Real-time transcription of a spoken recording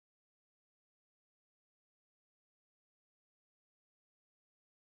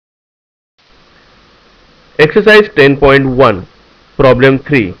Exercise 10.1 Problem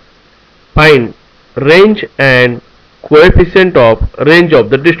 3. Find range and coefficient of range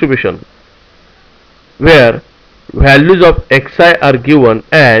of the distribution, where values of xi are given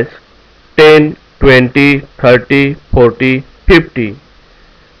as 10, 20, 30, 40, 50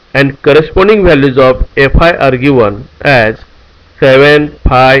 and corresponding values of fi are given as 7,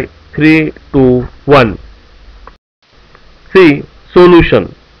 5, 3, 2, 1. See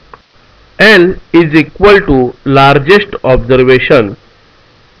solution. L is equal to largest observation,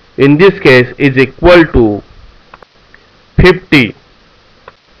 in this case is equal to 50,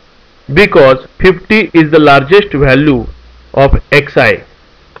 because 50 is the largest value of xi.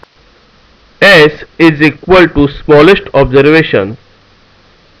 S is equal to smallest observation,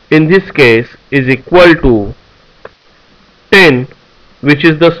 in this case is equal to 10, which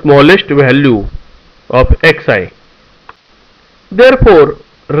is the smallest value of xi. Therefore,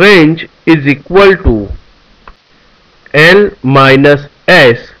 range is equal to L minus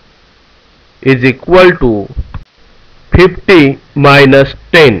S is equal to 50 minus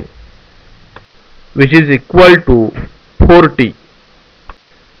 10, which is equal to 40,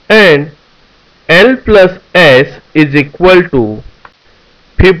 and L plus S is equal to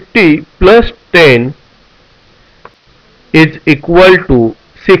 50 plus 10 is equal to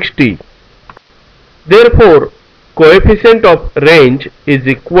 60. Therefore, coefficient of range is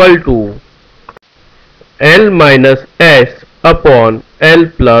equal to L minus S upon L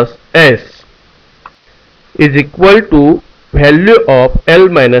plus S is equal to value of L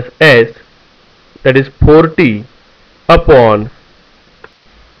minus S, that is 40, upon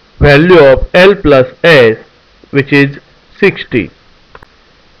value of L plus S, which is 60,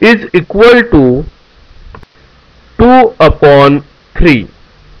 is equal to 2 upon 3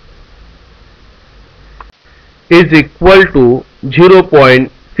 is equal to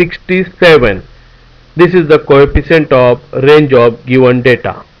 0.67. This is the coefficient of range of given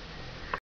data.